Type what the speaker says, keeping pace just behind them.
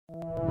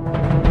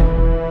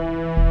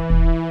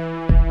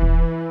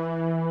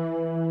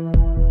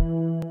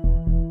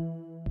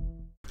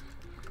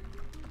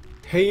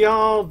Hey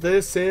y'all,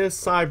 this is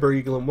Cyber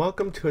Eagle and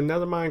welcome to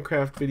another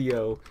Minecraft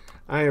video.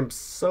 I am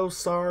so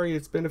sorry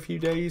it's been a few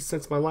days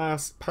since my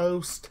last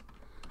post,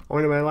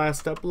 or my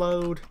last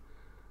upload,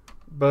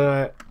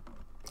 but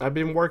I've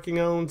been working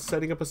on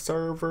setting up a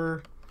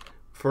server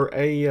for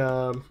a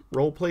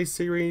roleplay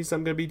series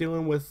I'm going to be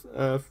doing with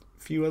a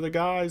few other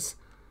guys,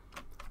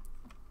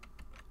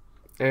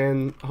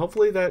 and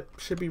hopefully that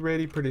should be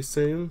ready pretty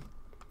soon.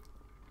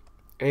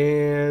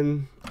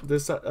 And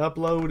this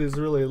upload is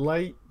really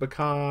late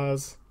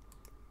because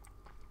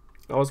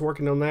I was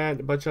working on that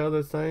and a bunch of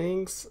other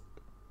things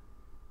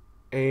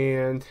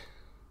and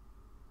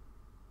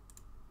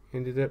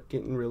ended up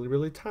getting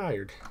really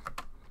tired.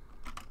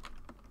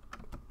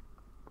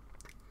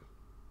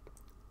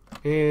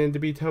 And to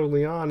be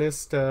totally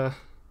honest, I've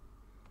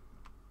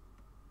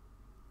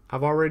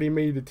already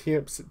made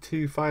attempts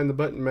to find the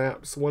button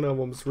maps. One of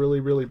them's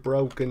really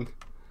broken.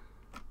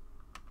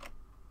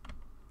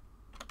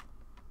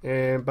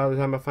 And by the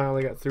time I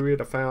finally got through it,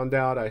 I found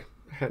out I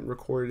hadn't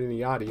recorded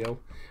any audio.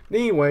 But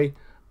anyway,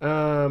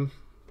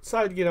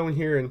 decided to get on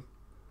here and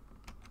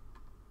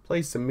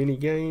play some mini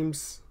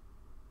games.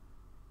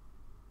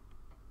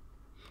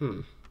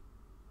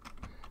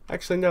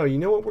 Actually, no. You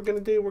know what we're gonna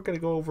do? We're gonna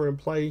go over and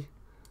play.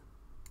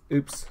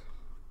 Oops.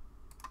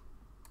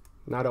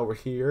 Not over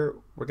here.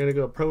 We're gonna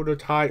go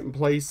prototype and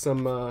play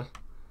some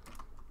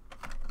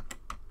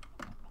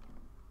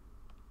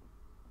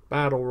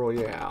Battle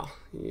Royale.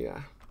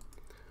 Yeah.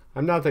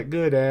 I'm not that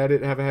good at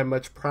it. I haven't had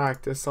much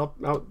practice.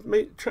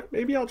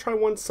 Maybe I'll try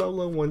one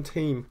solo, one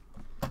team.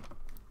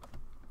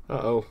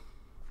 Uh-oh.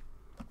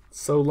 It's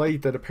so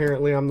late that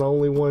apparently I'm the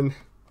only one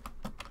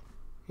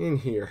in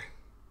here.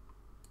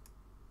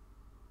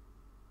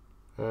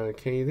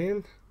 Okay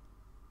then.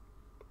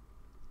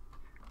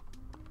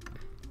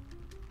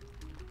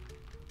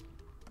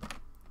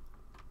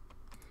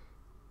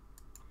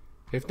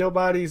 If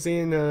nobody's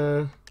in,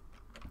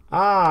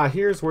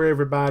 here's where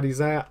everybody's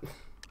at.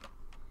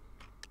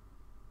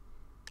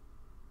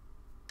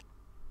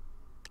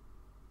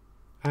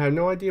 I have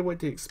no idea what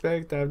to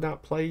expect. I have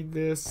not played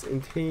this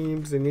in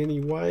teams in any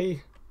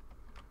way.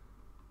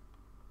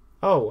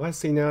 Oh, I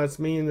see now. It's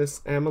me and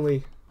this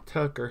Emily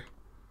Tucker.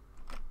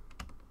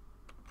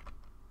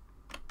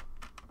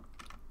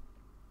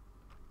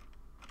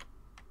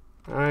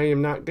 I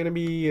am not going to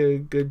be a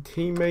good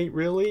teammate,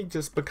 really,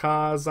 just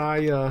because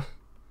I don't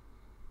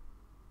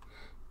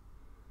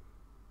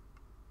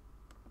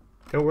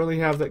really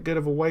have that good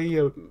of a way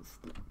of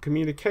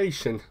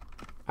communication.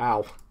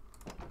 Ow.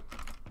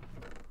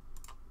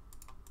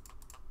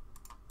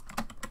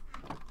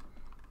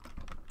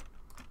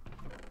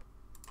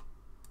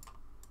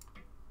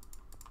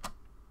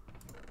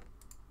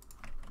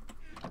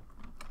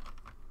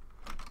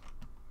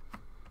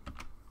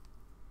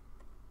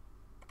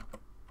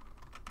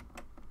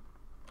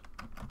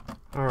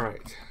 All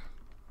right.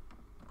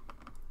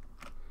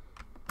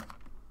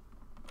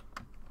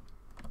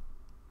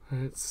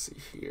 Let's see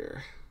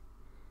here.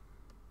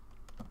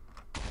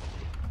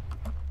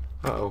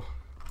 Uh-oh.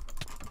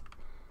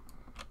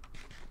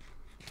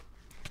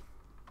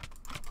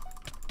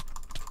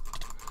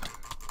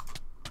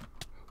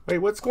 Wait,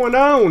 what's going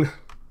on?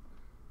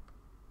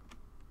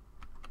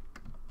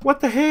 What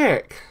the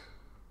heck?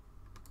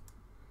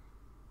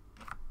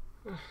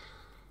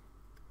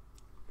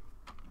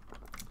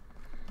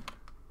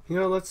 You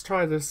know, let's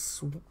try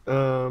this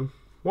one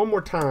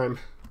more time.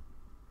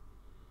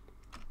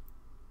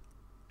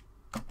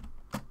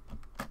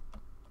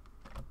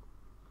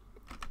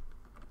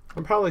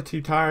 I'm probably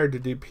too tired to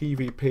do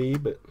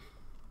PvP, but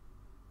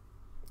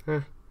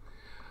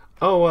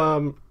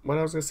what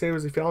I was gonna say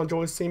was, if y'all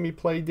enjoy seeing me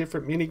play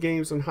different mini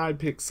games on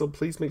Hypixel,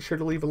 please make sure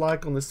to leave a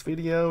like on this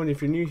video, and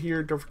if you're new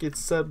here, don't forget to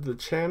sub to the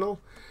channel.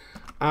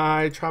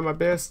 I try my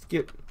best to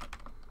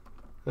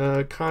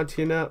get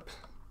content up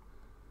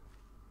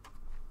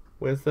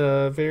with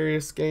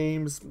various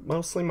games,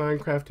 mostly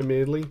Minecraft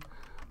admittedly,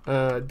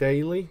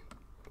 daily.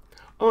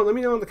 Oh, let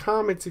me know in the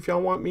comments if y'all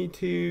want me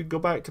to go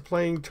back to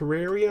playing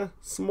Terraria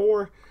some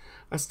more.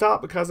 I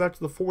stopped because after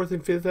the 4th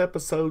and 5th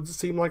episodes, it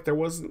seemed like there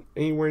wasn't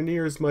anywhere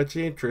near as much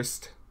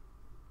interest.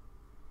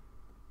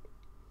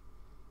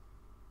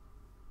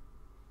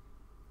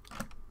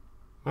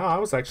 Wow, I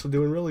was actually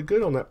doing really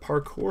good on that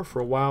parkour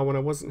for a while when I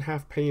wasn't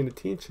half paying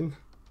attention.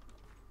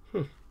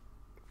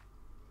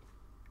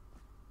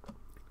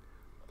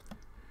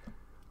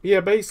 Yeah,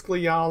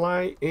 basically, y'all,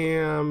 I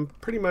am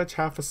pretty much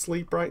half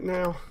asleep right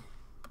now.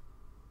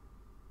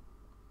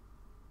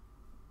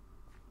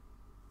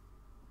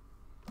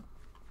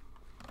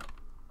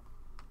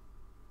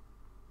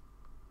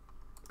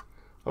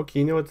 Okay,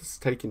 you know what? This is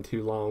taking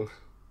too long.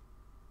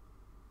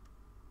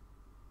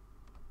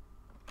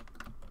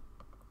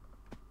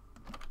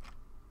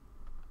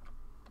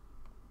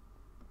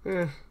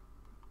 Let's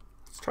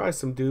try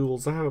some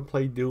duels. I haven't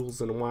played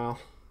duels in a while.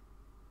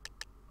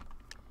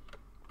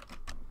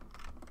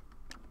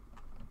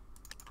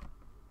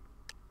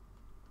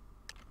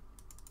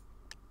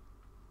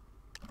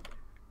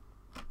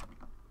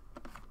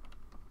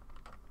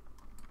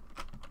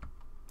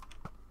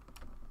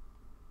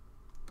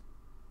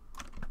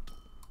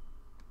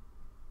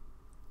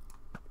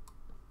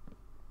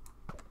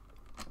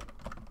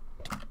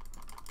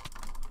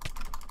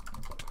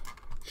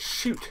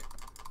 shoot.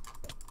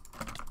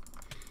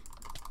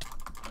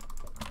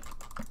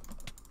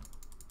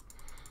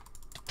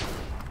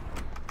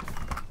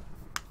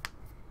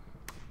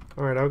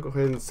 Alright, I'll go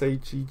ahead and say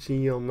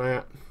GG on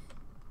that.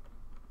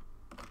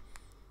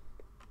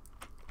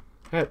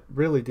 That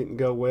really didn't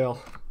go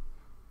well.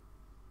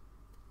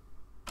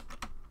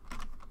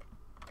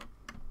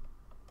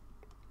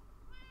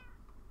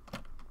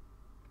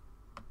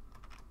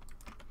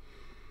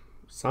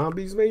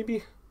 Zombies,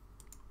 maybe?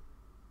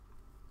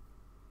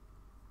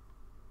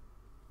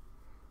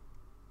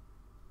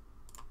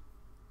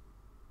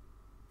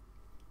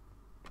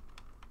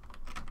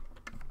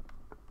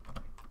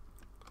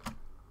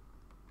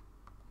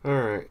 All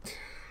right.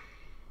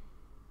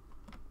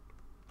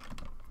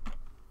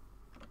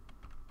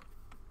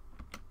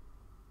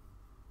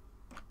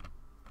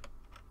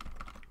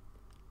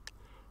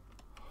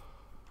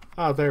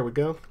 Ah, there we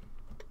go.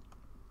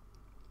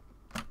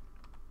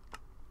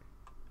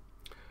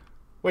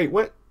 Wait,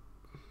 what?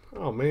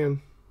 Oh,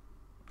 man.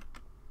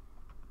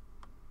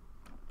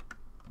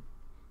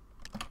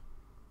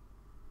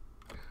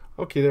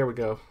 Okay, there we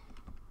go.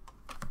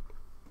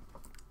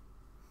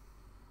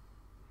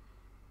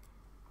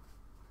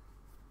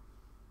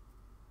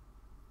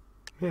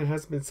 Man, it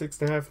hasn't been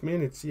 6.5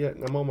 minutes yet,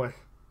 and I'm on my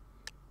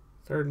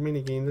third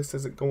minigame. This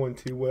isn't going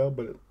too well,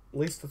 but at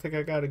least I think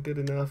I got a good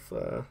enough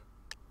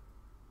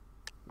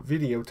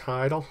video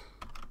title.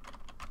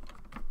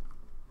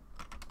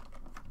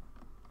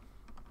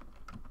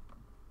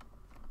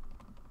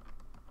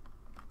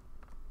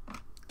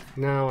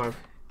 Now I've...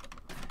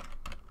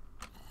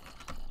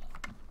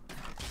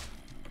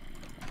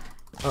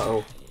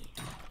 Uh-oh.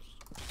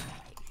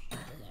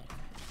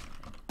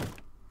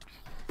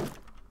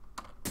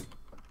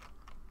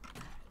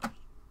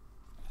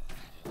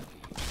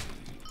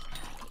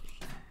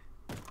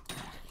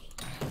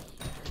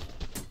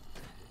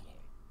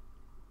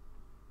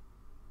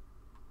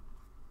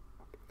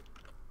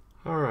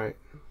 All right.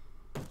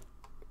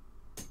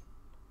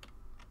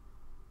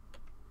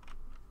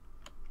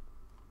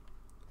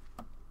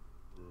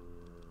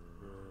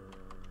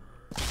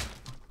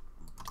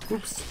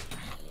 Oops.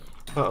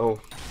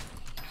 Uh-oh.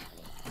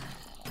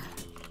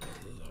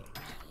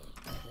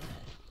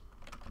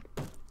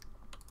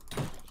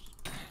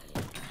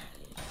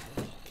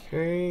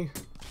 Okay.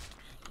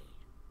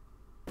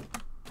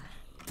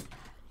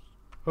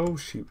 Oh,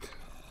 shoot.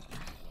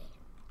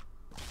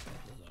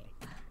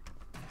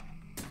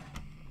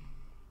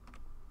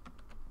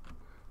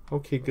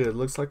 Okay, good.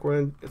 Looks like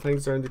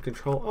things are under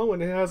control. Oh,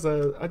 and it has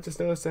a... I just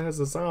noticed it has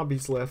a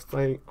zombies left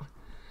thing.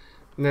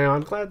 Now,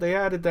 I'm glad they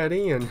added that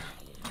in.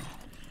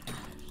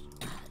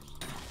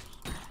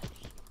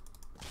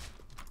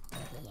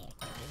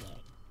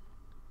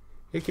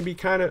 It can be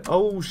kind of...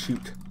 Oh,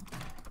 shoot.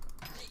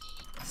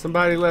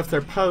 Somebody left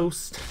their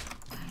post.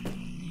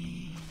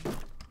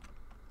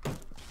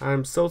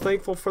 I'm so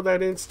thankful for that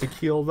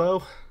insta-kill,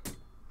 though.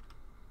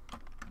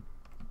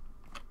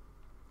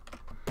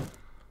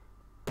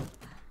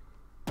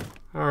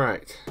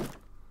 Alright.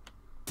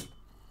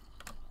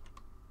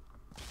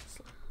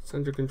 It's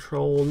under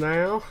control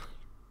now.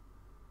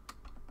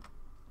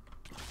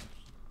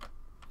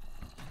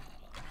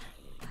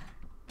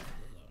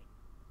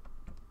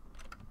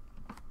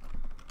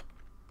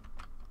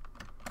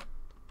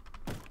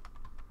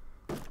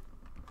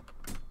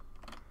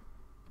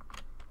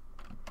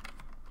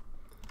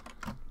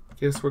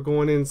 Guess we're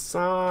going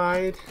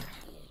inside.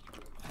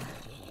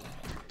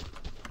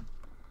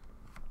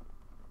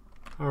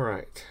 All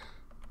right.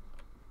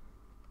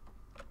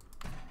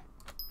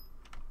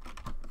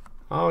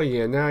 Oh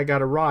yeah, now I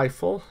got a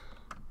rifle.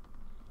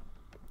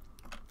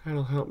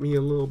 That'll help me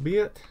a little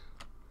bit.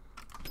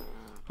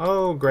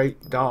 Oh,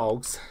 great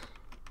dogs.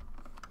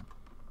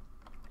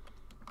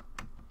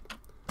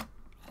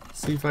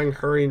 See if I can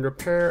hurry and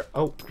repair.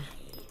 Oh.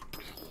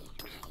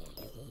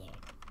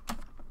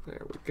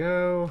 There we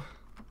go.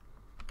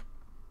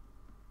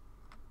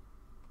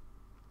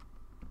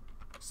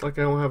 Looks like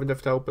I don't have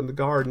enough to open the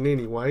garden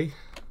anyway.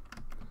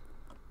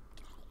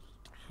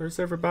 Where's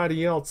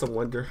everybody else, I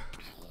wonder?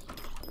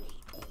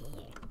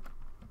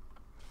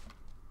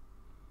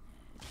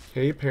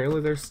 Okay,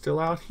 apparently they're still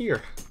out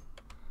here.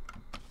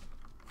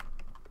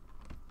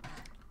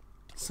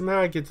 Somehow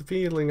I get the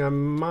feeling I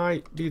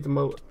might be the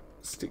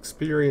most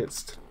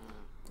experienced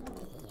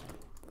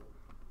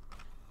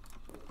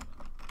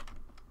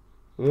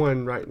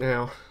one right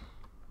now.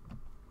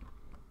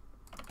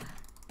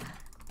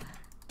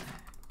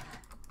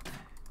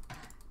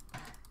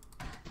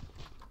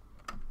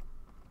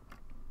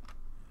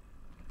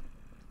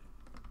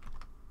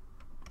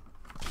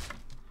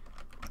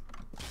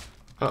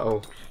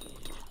 Uh-oh.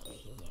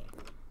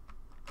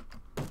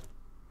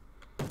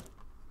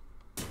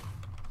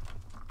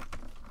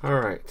 All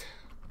right.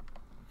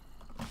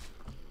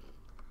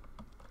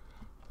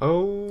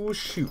 Oh,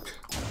 shoot.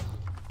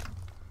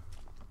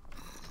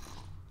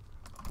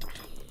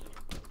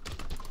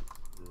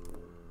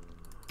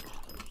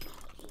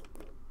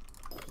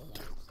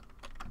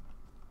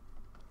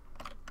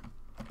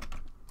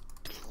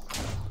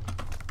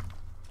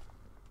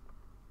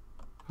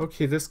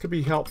 Okay, this could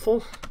be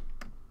helpful.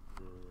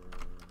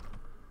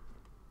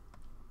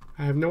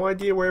 I have no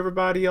idea where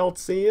everybody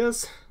else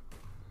is,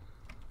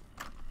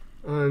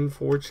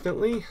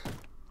 unfortunately.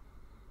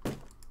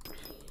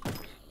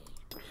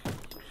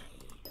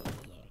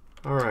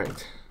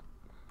 Alright.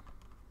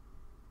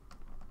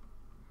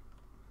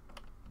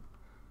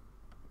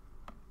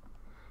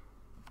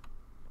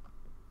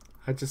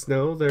 I just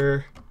know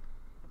they're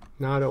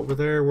not over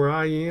there where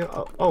I am.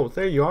 Oh,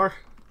 there you are.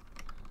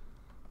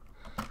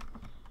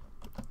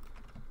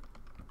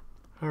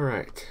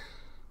 Alright.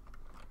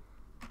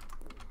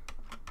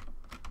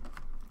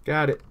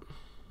 Got it.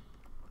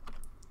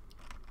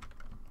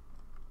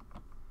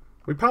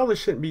 We probably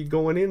shouldn't be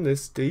going in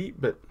this deep,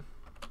 but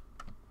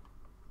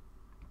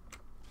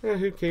yeah,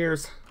 who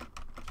cares?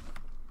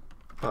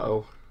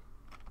 Uh-oh.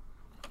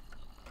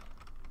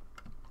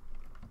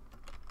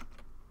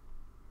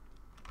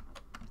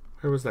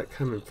 Where was that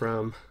coming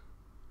from?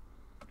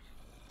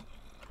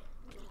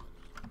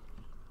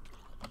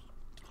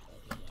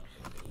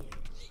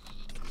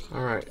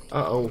 Alright,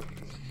 uh-oh.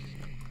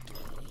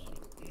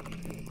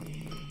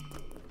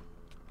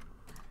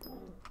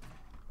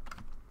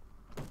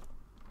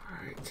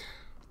 Alright.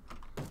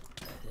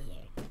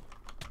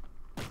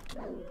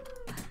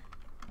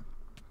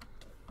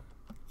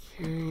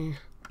 Okay.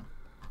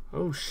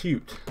 Oh,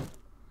 shoot.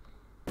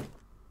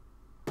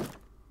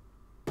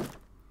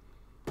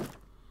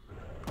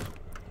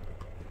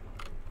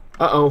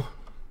 Uh-oh.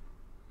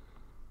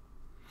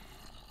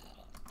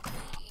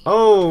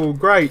 Oh,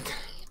 great.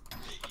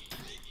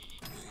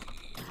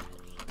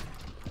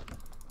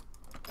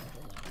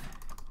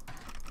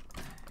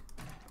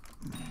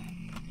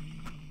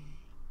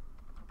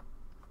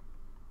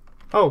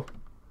 Oh.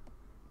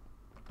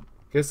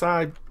 Guess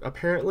I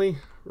apparently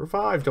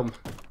revived him.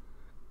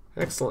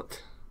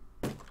 Excellent.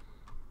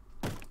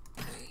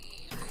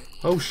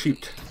 Oh,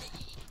 shoot.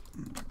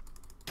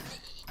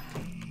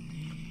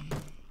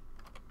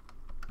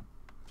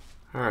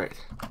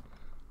 Alright.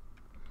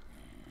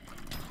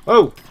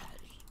 Oh!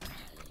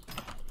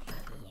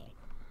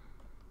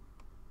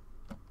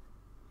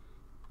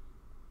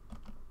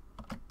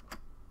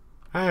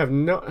 I have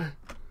no...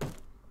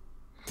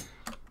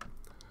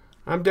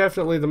 I'm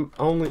definitely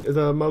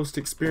the most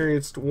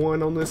experienced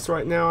one on this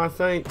right now, I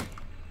think.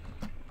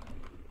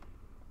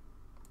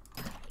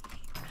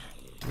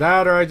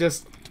 That or I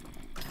just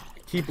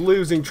keep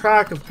losing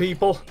track of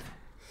people.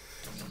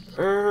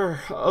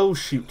 Oh,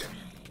 shoot.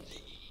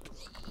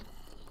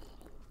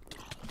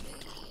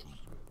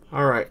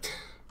 Alright.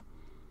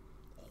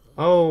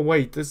 Oh,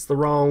 wait, this is the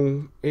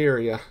wrong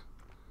area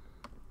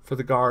for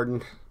the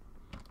garden.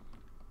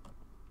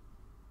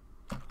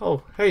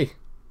 Oh, hey.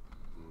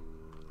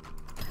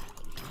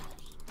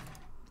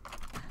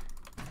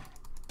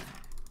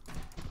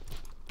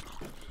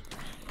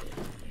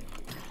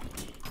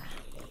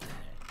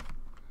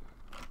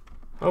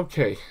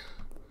 Okay.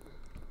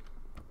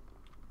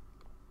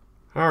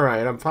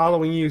 Alright, I'm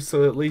following you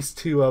so at least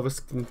two of us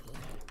can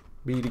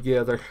be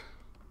together.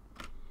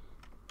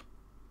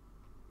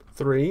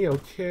 3,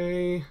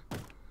 okay.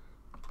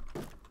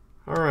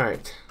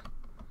 Alright.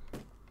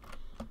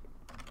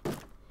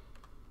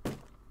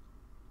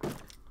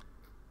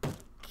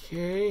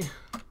 Okay.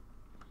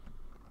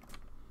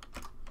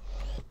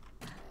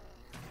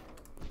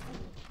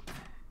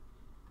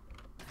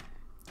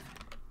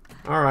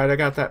 Alright, I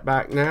got that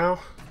back now.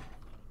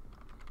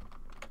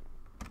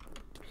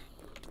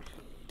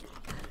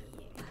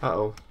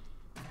 Uh-oh.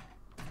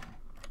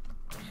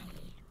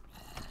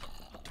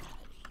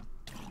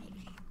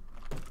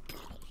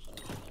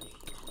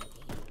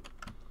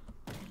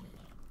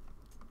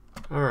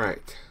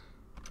 Alright.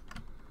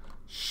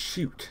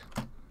 Shoot.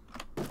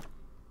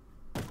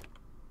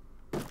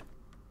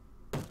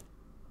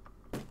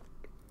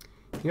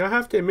 You know, I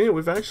have to admit,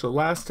 we've actually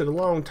lasted a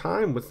long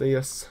time with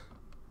this.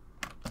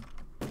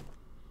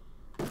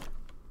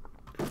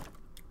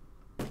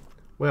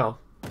 Well,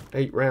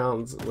 8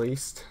 rounds at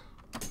least.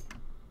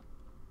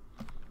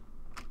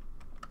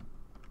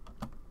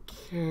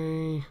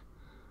 Okay.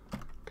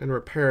 Gonna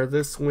repair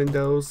this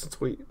window since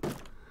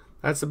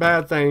that's a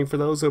bad thing for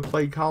those who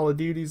play Call of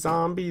Duty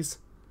Zombies.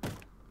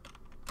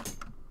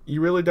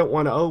 You really don't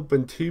want to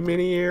open too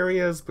many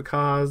areas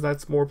because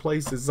that's more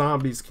places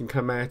zombies can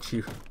come at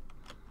you.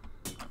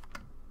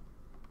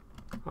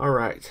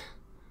 Alright.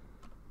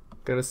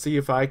 Gonna see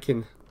if I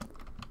can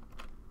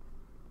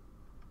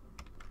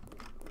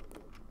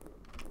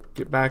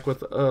get back with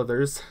the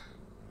others.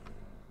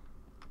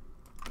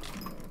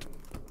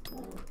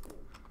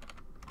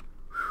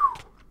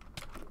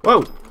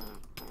 Whoa!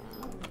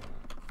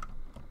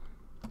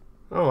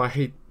 Oh, I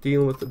hate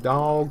dealing with the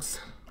dogs.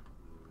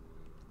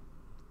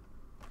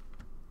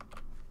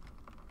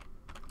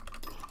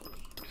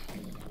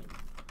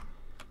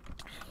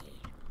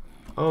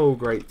 Oh,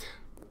 great.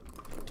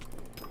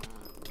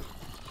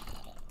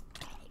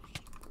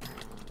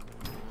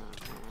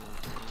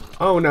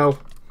 Oh no.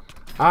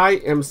 I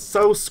am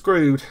so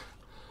screwed.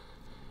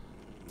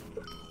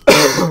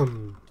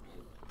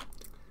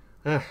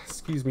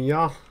 Excuse me,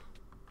 y'all.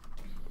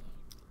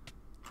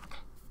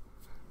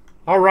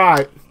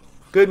 Alright.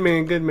 Good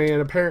man, good man.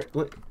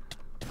 Apparently.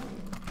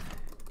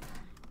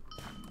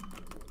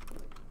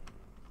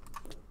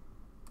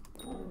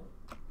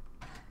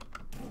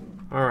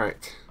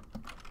 Alright.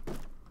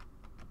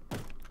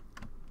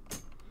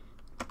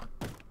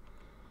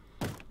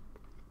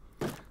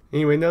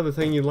 Anyway, another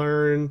thing you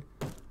learn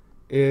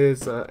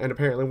is, and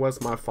apparently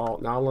was my fault,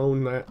 and I'll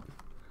own that.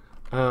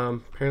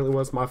 Apparently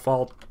was my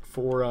fault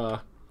for,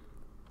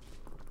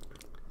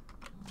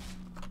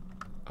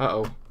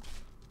 uh-oh.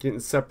 Getting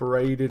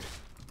separated.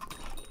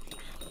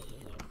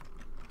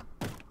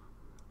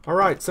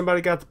 Alright,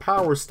 somebody got the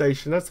power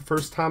station. That's the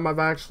first time I've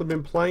actually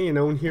been playing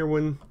on here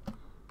when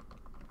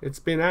it's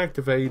been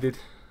activated.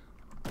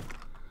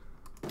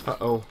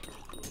 Uh-oh.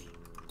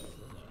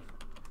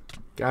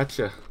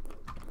 Gotcha.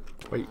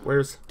 Wait,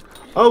 where's...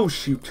 Oh,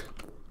 shoot.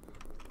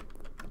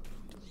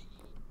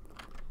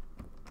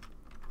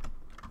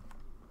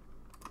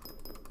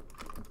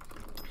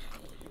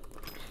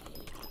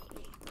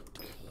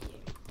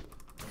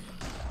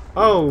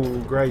 Oh,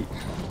 great.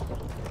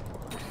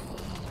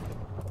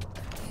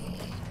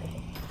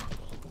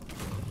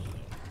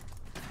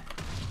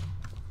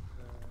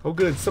 Oh,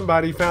 good.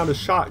 Somebody found a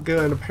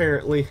shotgun,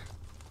 apparently.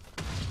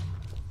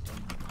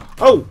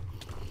 Oh!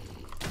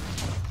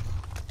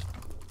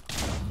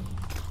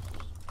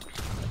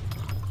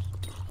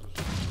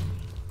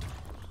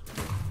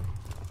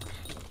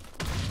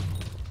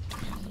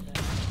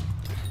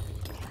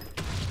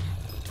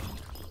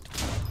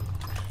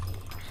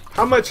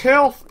 How much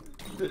health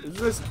does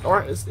this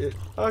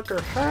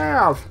fucker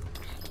have?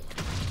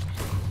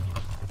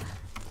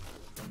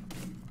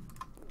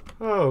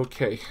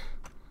 Okay.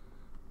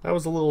 That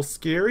was a little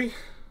scary.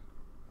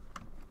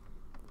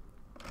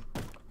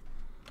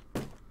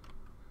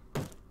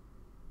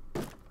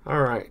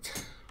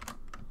 Alright.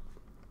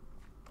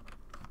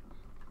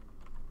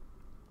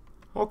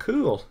 Oh,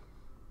 cool.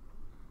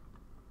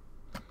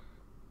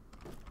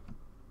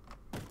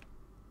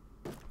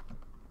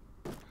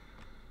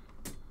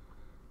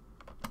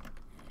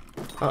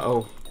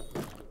 Uh-oh.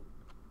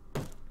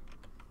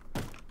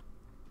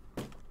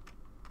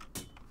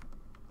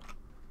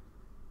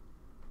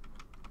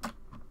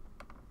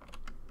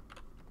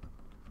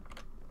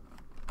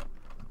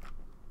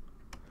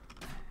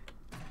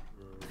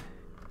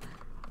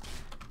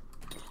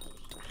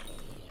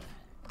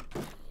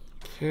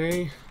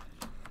 Okay.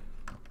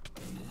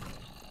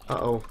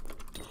 Uh-oh.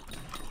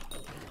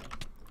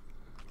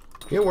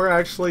 Yeah,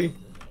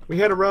 we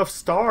had a rough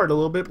start a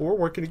little bit, but we're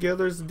working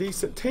together as a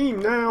decent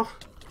team now.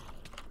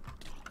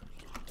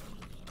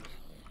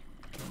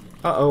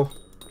 Uh-oh.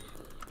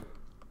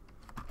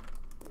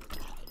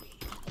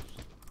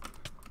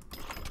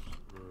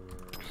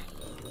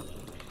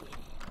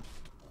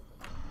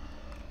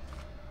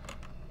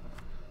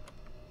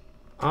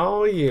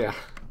 Oh, yeah.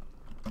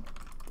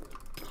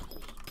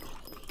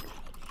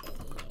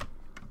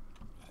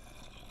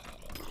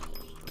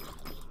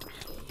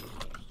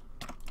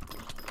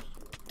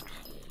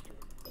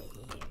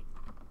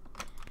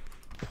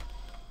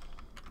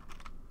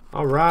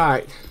 All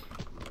right.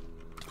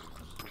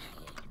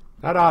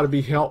 That ought to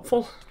be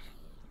helpful.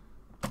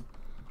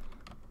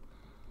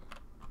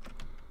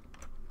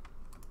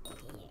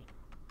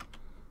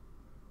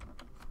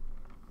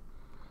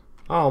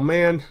 Oh,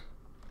 man.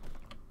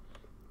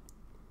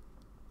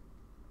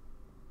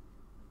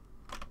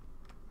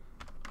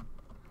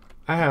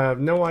 I have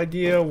no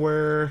idea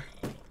where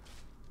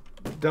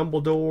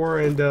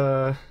Dumbledore and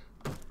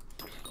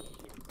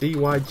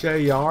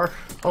DYJ are.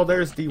 Oh,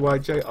 there's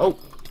DYJ. Oh.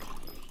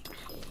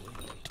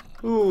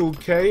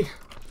 Okay.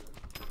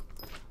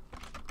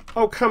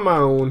 Oh, come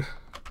on.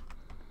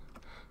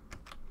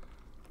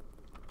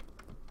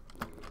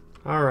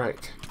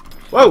 Alright.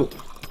 Whoa!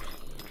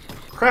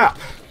 Crap.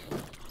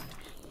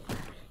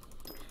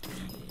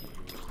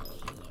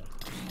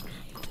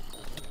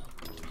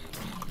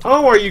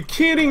 Oh, are you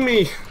kidding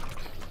me?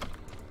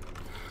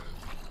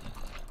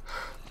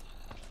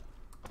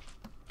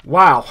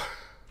 Wow.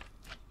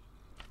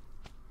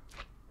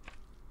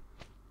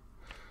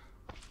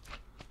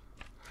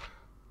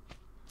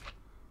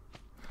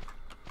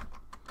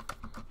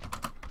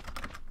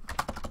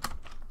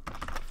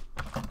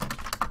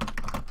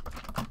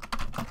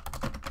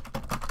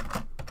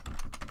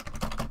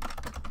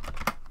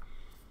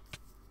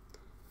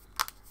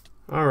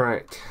 All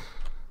right.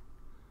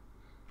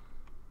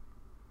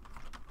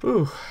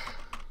 Ooh.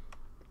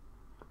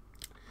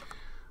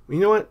 You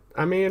know what?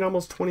 I made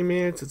almost 20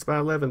 minutes. It's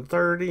about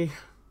 11:30.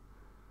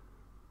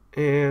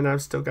 And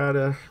I've still got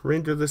to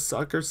render this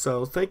sucker.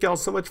 So thank y'all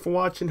so much for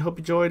watching. Hope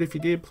you enjoyed. If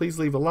you did, please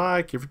leave a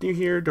like. If you're new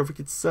here, don't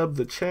forget to sub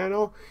the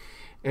channel.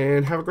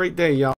 And have a great day, y'all.